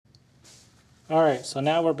Alright, so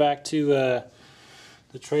now we're back to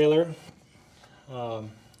the trailer. As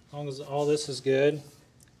long as all this is good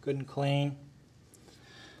and clean,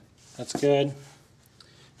 that's good.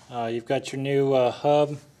 You've got your new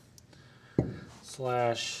hub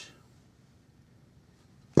slash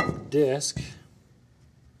disc,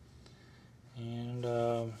 and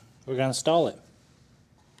we're going to install it.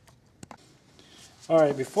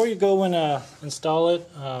 Alright, before you go and install it,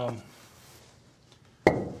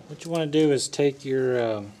 what you want to do is take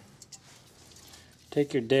your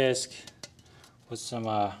disc with some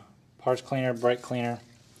parts cleaner, brake cleaner,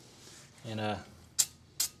 and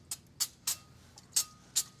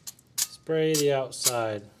spray the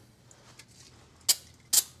outside.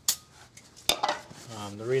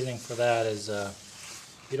 The reasoning for that is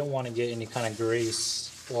you don't want to get any kind of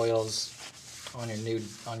grease, oils on your new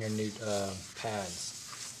pads.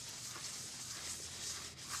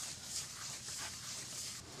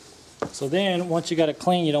 So then, once you got it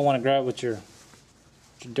clean, you don't want to grab it with your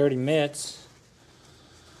dirty mitts.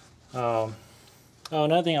 Another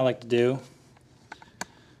thing I like to do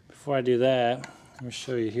before I do that, let me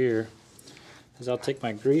show you here, is I'll take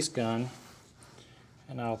my grease gun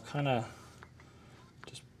and I'll kind of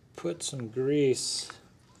just put some grease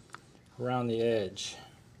around the edge.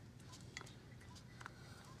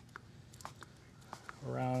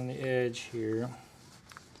 Around the edge here,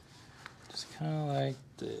 just kind of like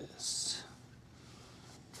this.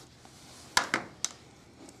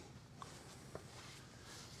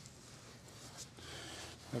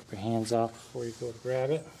 Wipe your hands off before you go to grab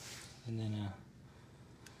it, and then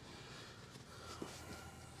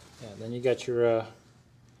then you got your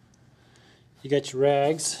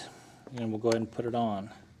rags, and we'll go ahead and put it on.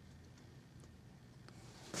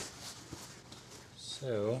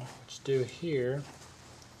 So what you do here,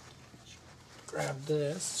 grab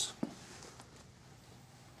this,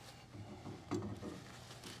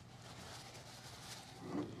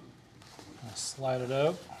 slide it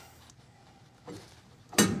up,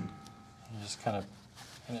 and just kind of,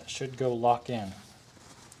 and it should go lock in.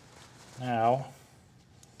 Now,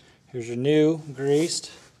 here's your new greased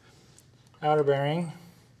outer bearing.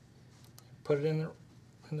 Put it in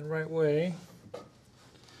the right way.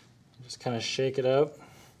 Just kind of shake it up.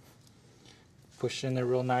 Push it in there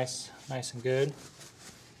real nice and good.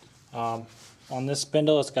 On this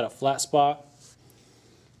spindle, it's got a flat spot,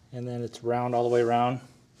 and then it's round all the way around.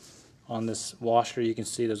 On this washer, you can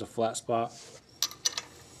see there's a flat spot.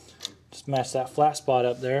 Just match that flat spot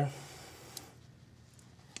up there,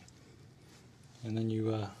 and then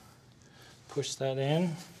you push that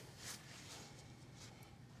in.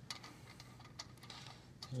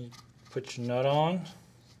 You put your nut on.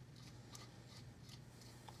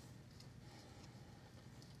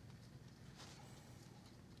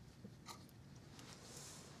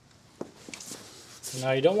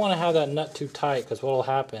 Now you don't want to have that nut too tight, because what will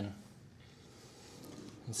happen,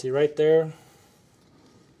 you see right there,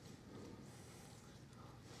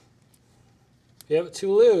 if you have it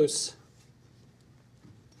too loose,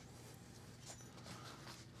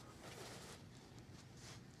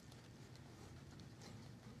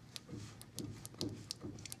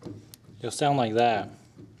 you'll sound like that.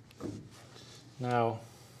 Now,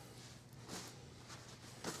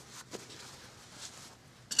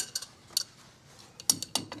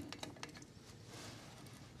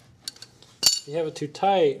 if you have it too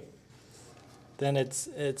tight, then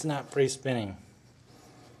it's not free spinning,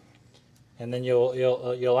 and then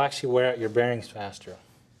you'll actually wear out your bearings faster.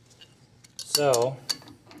 So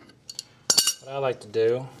what I like to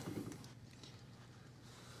do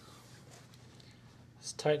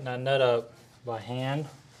is tighten that nut up by hand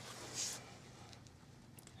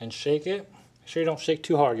and shake it. Make sure you don't shake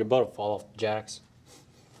too hard, your boat will fall off the jacks.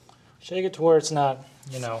 Shake it to where it's not,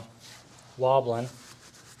 wobbling.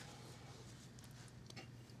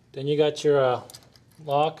 Then you got your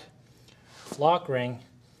lock ring,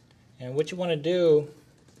 and what you want to do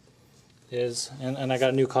is, and I got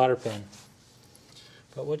a new cotter pin,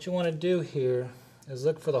 but what you want to do here is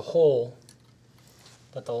look for the hole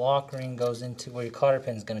that the lock ring goes into, where your cotter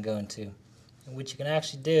pin is going to go into. And what you can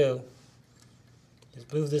actually do is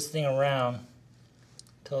move this thing around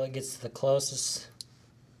until it gets to the closest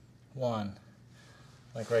one,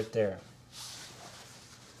 like right there.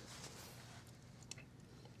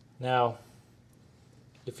 Now,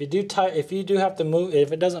 if you do have to move,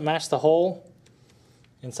 if it doesn't match the hole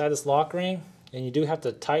inside this lock ring, and you do have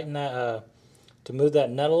to tighten that to move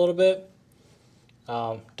that nut a little bit,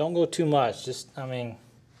 don't go too much. Just,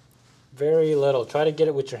 very little. Try to get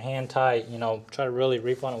it with your hand tight. Try to really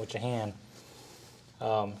reef on it with your hand,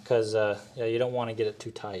 because you don't want to get it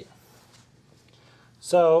too tight.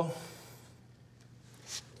 So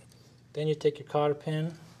Then you take your cotter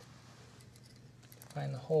pin,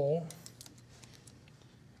 find the hole,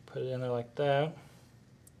 put it in there like that.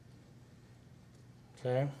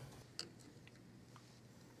 Okay.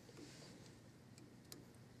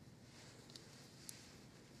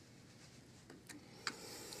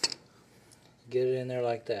 Get it in there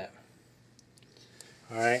like that.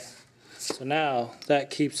 Alright, so now that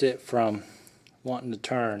keeps it from wanting to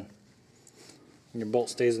turn. And your bolt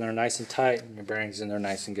stays in there nice and tight and your bearing's in there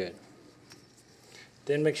nice and good.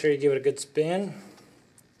 Then make sure you give it a good spin.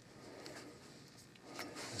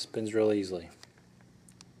 It spins real easily.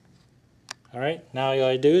 Alright, now all you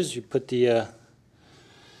gotta do is you put the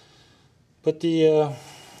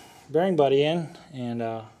bearing buddy in and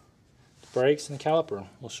the brakes and the caliper.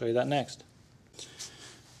 We'll show you that next.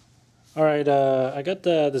 Alright, I got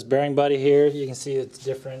this bearing buddy here. You can see it's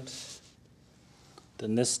different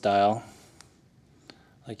than this style,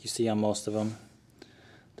 like you see on most of them.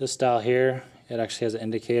 This style here, it actually has an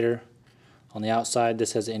indicator on the outside.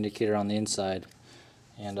 This has an indicator on the inside.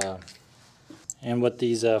 And with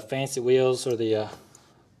these fancy wheels or the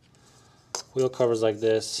wheel covers like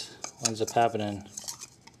this, what ends up happening,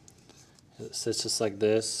 it sits just like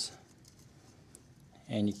this,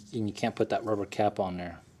 and you can't put that rubber cap on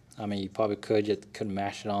there. I mean, you probably could, you couldn't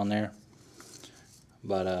mash it on there,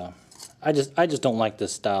 but I just don't like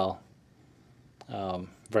this style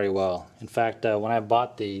very well. In fact, when I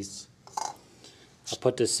bought these, I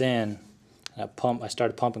put this in, and I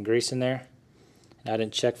started pumping grease in there, and I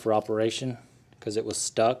didn't check for operation because it was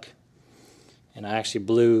stuck, and I actually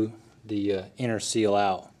blew the inner seal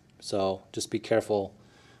out. So just be careful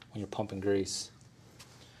when you're pumping grease.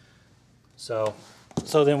 So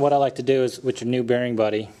then what I like to do is with your new bearing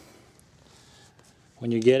buddy, when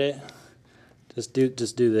you get it, just do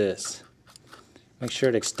this. Make sure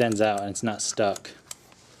it extends out and it's not stuck.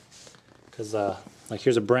 Because like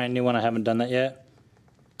here's a brand new one, I haven't done that yet.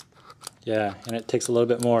 Yeah, and it takes a little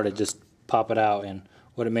bit more to just pop it out. And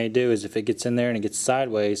what it may do is if it gets in there and it gets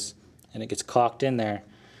sideways and it gets caulked in there,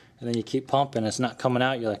 and then you keep pumping, it's not coming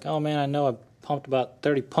out. You're like, oh man, I know I pumped about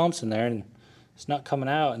 30 pumps in there and it's not coming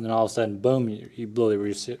out. And then all of a sudden, boom, you blow the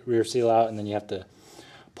rear seal out, and then you have to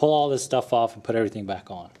pull all this stuff off and put everything back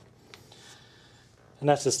on. And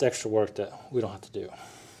that's just extra work that we don't have to do.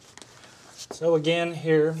 So again,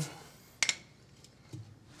 here,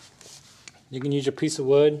 you can use your piece of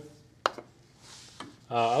wood.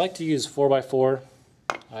 I like to use 4x4.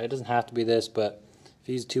 It doesn't have to be this, but if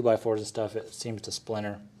you use 2x4s and stuff, it seems to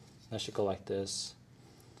splinter. That should go like this.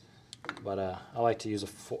 But I like to use a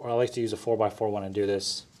 4x4 when I do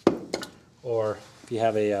this. Or if you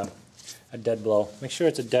have a dead blow, make sure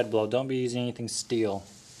it's a dead blow. Don't be using anything steel,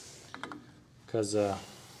 because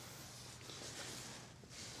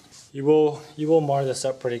you will mar this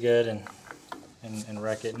up pretty good and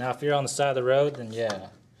wreck it. Now, if you're on the side of the road, then yeah,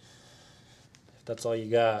 if that's all you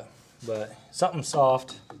got. But something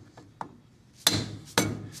soft.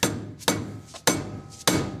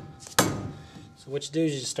 So what you do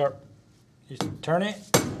is you turn it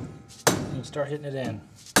and you start hitting it in.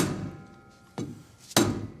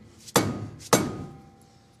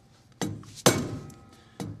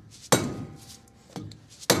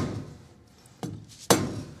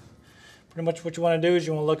 Pretty much what you want to do is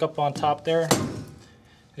you want to look up on top there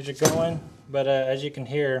as you're going, but as you can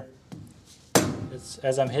hear,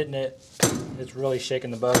 as I'm hitting it, it's really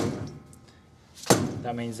shaking the boat.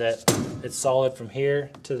 That means that it's solid from here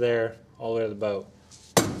to there, all the way to the boat.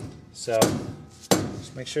 So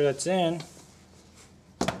just make sure that's in,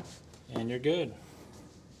 and you're good.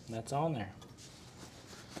 And that's on there.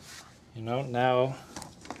 You know, now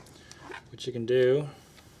what you can do,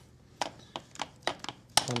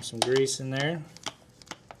 pump some grease in there.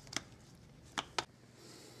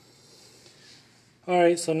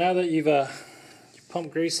 Alright, so now that you've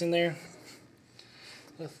pumped grease in there,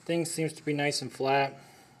 the thing seems to be nice and flat.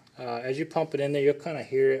 As you pump it in there, you'll kind of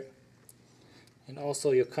hear it, and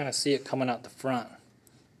also you'll kind of see it coming out the front,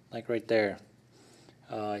 like right there.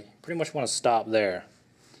 You pretty much want to stop there,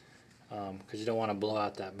 because you don't want to blow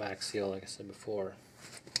out that back seal like I said before.